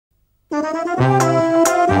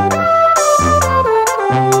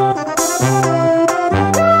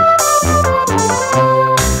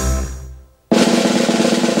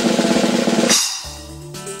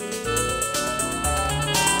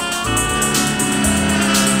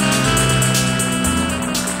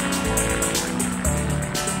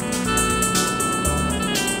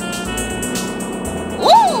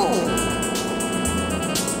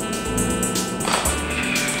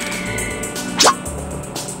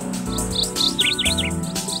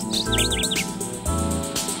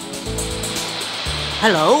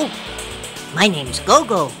Hello, my name's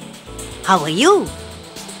Gogo. How are you?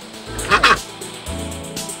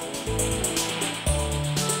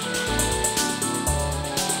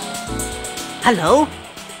 Hello,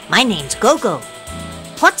 my name's Gogo.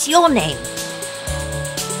 What's your name?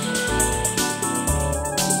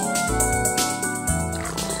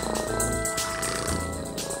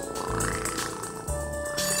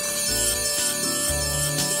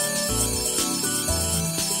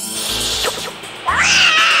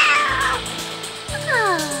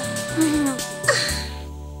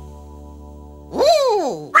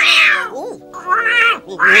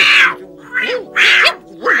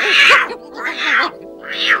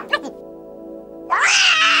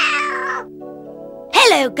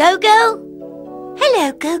 Hello, Gogo.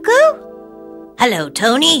 Hello, Gogo. Hello,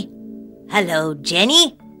 Tony. Hello,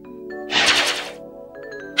 Jenny.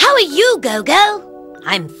 How are you, Gogo?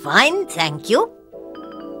 I'm fine, thank you.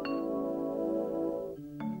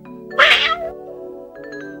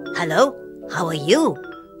 Hello, how are you?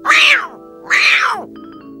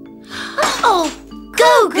 Oh,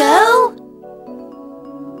 Gogo!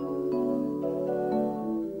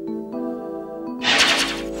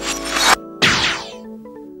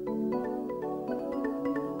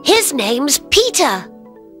 His name's Peter.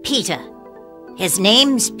 Peter. His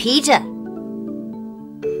name's Peter.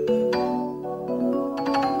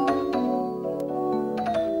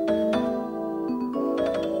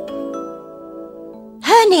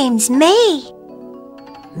 Her name's May.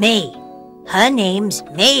 May. Her name's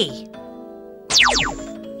May.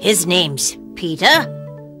 His name's Peter.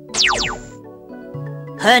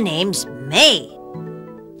 Her name's May.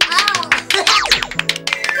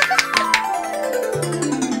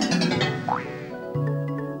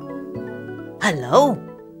 Hello.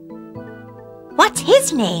 What's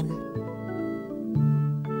his name?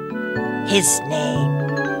 His name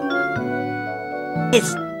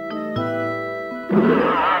is...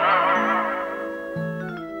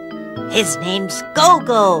 His name's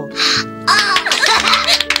Gogo.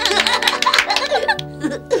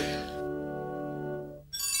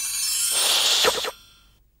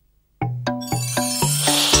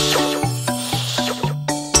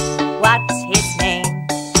 What's his name?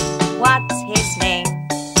 What's his name?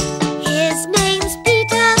 His name's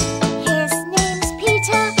Peter. His name's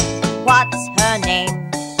Peter. What's her name?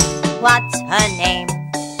 What's her name?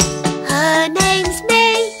 Her name's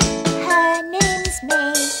May. Her name's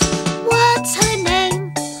May. What's her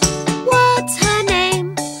name? What's her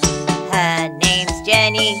name? Her name's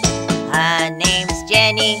Jenny. Her name's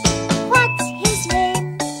Jenny. What's his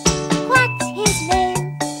name? What's his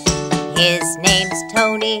name? His name's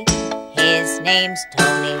Tony. His name's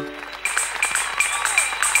Tony.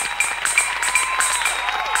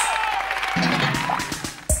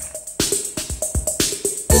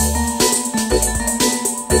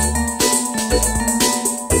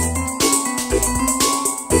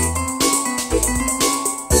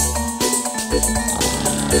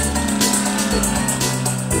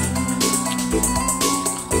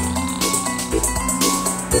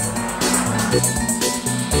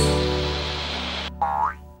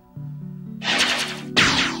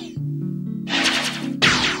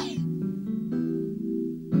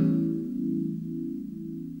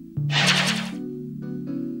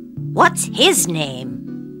 What's his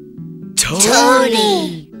name?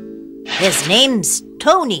 Tony. His name's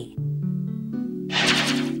Tony.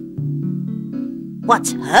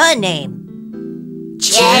 What's her name?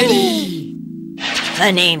 Jenny.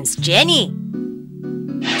 Her name's Jenny.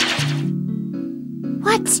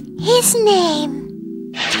 What's his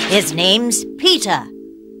name? His name's Peter.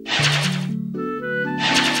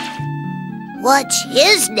 What's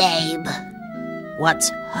his name? What's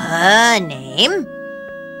her name?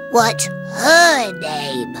 What's her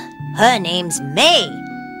name? Her name's May.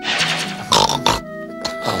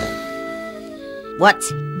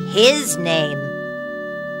 What's his name?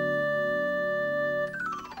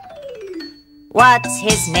 What's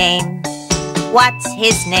his name? What's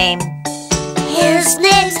his name? His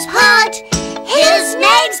name's Pot! His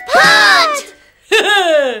name's Pot!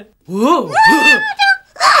 Whoa!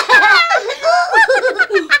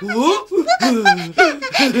 Oh?